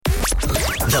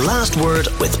The Last Word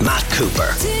with Matt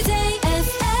Cooper.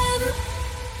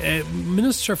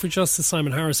 Minister for Justice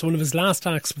Simon Harris, one of his last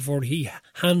acts before he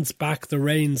hands back the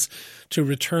reins to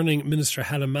returning Minister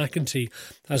Helen McEntee,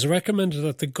 has recommended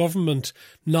that the government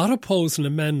not oppose an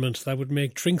amendment that would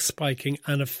make drink spiking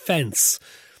an offence.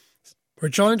 We're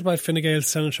joined by Fine Gael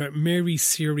Senator Mary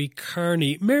Seery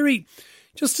Kearney. Mary,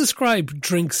 just describe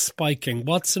drink spiking,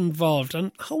 what's involved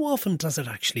and how often does it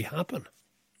actually happen?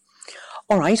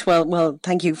 All right. Well,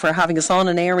 thank you for having us on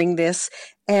and airing this.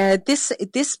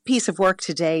 This piece of work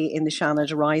today in the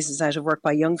Seanad arises out of work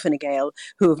by young Fine Gael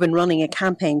who have been running a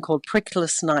campaign called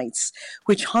Prickless Nights,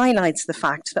 which highlights the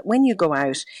fact that when you go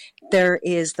out, there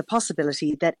is the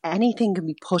possibility that anything can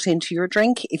be put into your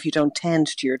drink if you don't tend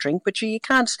to your drink, but you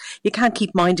can't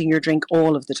keep minding your drink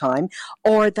all of the time,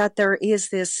 or that there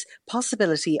is this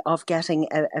possibility of getting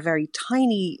a very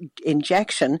tiny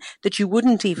injection that you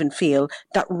wouldn't even feel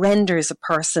that renders a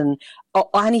person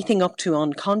anything up to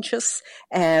unconscious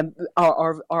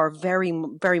are very,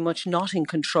 very much not in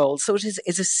control. So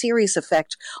it's a serious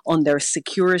effect on their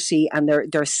security and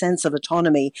their sense of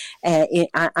autonomy,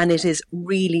 and it is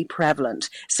really prevalent.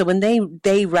 So when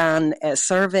they ran a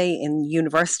survey in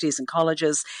universities and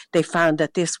colleges, they found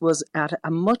that this was at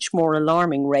a much more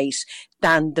alarming rate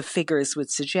than the figures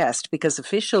would suggest, because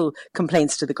official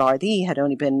complaints to the Gardaí had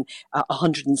only been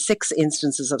 106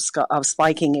 instances of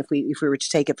spiking if we were to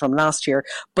take it from last year.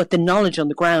 But the knowledge on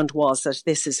the ground was that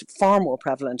this is far more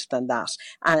prevalent than that.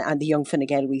 And the Young Fine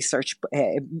Gael research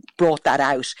brought that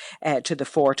out to the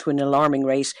fore to an alarming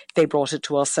rate. They brought it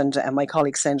to us, and my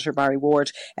colleague Senator Barry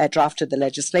Ward drafted the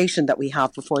legislation that we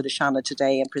have before the Seanad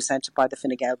today and presented by the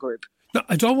Fine Gael group. Now,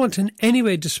 I don't want to in any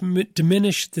way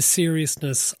diminish the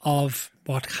seriousness of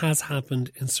what has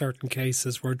happened in certain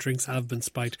cases where drinks have been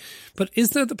spiked. But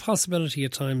is there the possibility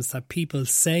at times that people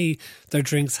say their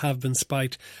drinks have been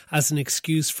spiked as an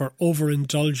excuse for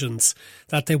overindulgence,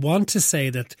 that they want to say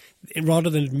that rather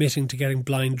than admitting to getting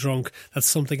blind drunk, that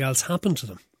something else happened to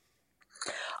them?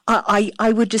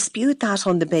 I would dispute that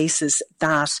on the basis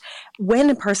that when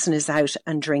a person is out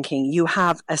and drinking, you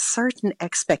have a certain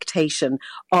expectation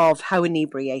of how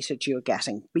inebriated you're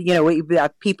getting.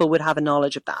 People would have a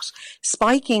knowledge of that.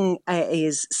 Spiking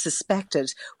is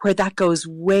suspected where that goes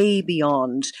way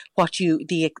beyond what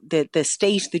the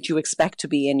state that you expect to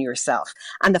be in yourself.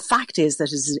 And the fact is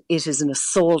that it is an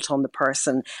assault on the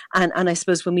person. And I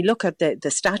suppose when we look at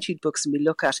the statute books and we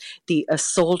look at the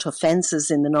assault offences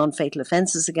in the non-fatal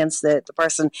offences against the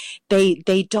person,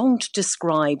 they don't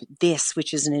describe this,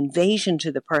 which is an invasion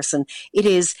to the person.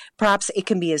 It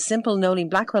can be as simple. Nolene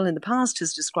Blackwell in the past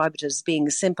has described it as being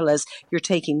as simple as you're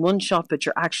taking one shot but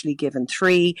you're actually given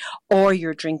three, or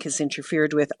your drink is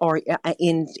interfered with, or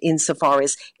insofar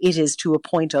as it is to a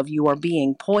point of you are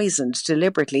being poisoned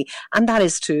deliberately, and that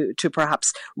is to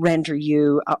perhaps render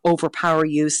you, overpower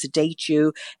you, sedate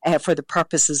you for the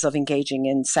purposes of engaging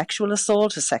in sexual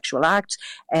assault, a sexual act,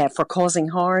 for causing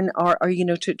harm, or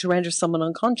to render someone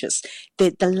unconscious.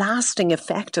 The lasting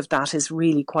effect of that is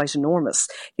really quite enormous.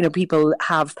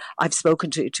 I've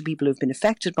spoken to people who've been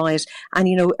affected by it,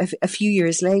 and a few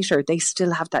years later they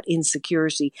still have that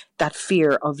insecurity, that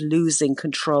fear of losing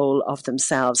control of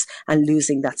themselves and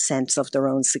losing that sense of their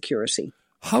own security.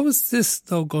 How is this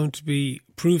though going to be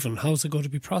proven? How is it going to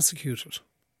be prosecuted?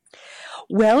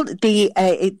 Well, the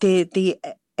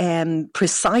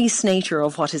precise nature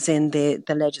of what is in the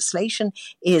legislation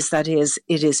is that it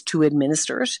is to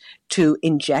administer it, to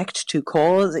inject, to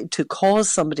cause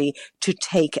somebody to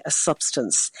take a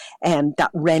substance that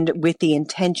render with the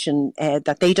intention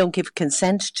that they don't give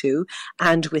consent to,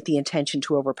 and with the intention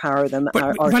to overpower them.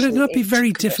 But will it not be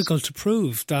very difficult to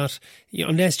prove that,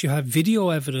 unless you have video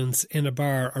evidence in a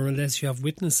bar, or unless you have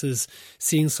witnesses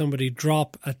seeing somebody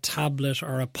drop a tablet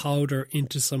or a powder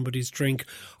into somebody's drink,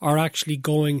 or actually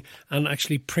going and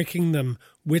actually pricking them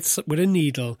with a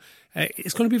needle?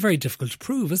 It's going to be very difficult to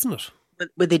prove, isn't it?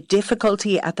 But the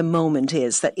difficulty at the moment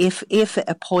is that if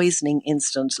a poisoning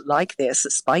incident like this,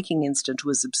 a spiking incident,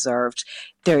 was observed,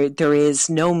 there is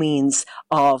no means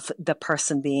of the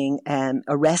person being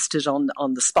arrested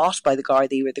on the spot by the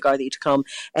Gardaí, or the Gardaí to come,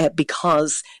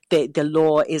 because the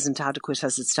law isn't adequate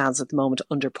as it stands at the moment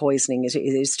under poisoning. It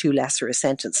is too lesser a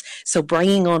sentence. So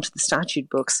bringing onto the statute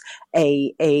books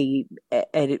an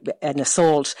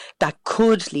assault that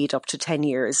could lead up to 10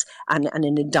 years and an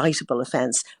indictable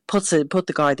offence put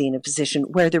the Gardaí in a position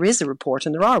where there is a report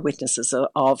and there are witnesses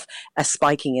of a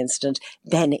spiking incident.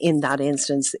 Then in that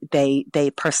instance, they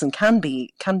person can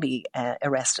be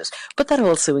arrested. But that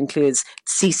also includes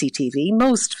CCTV.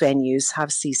 Most venues have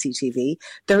CCTV.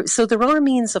 So there are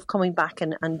means of coming back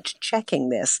and checking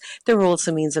this. There are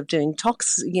also means of doing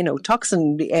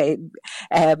toxin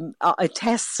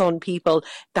tests on people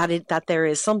that there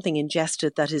is something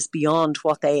ingested that is beyond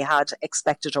what they had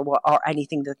expected or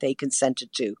anything that they consented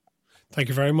to. Thank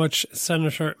you very much,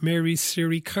 Senator Mary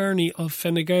Seery Kearney of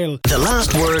Fine Gael. The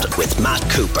Last Word with Matt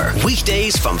Cooper.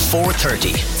 Weekdays from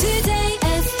 4:30. Today.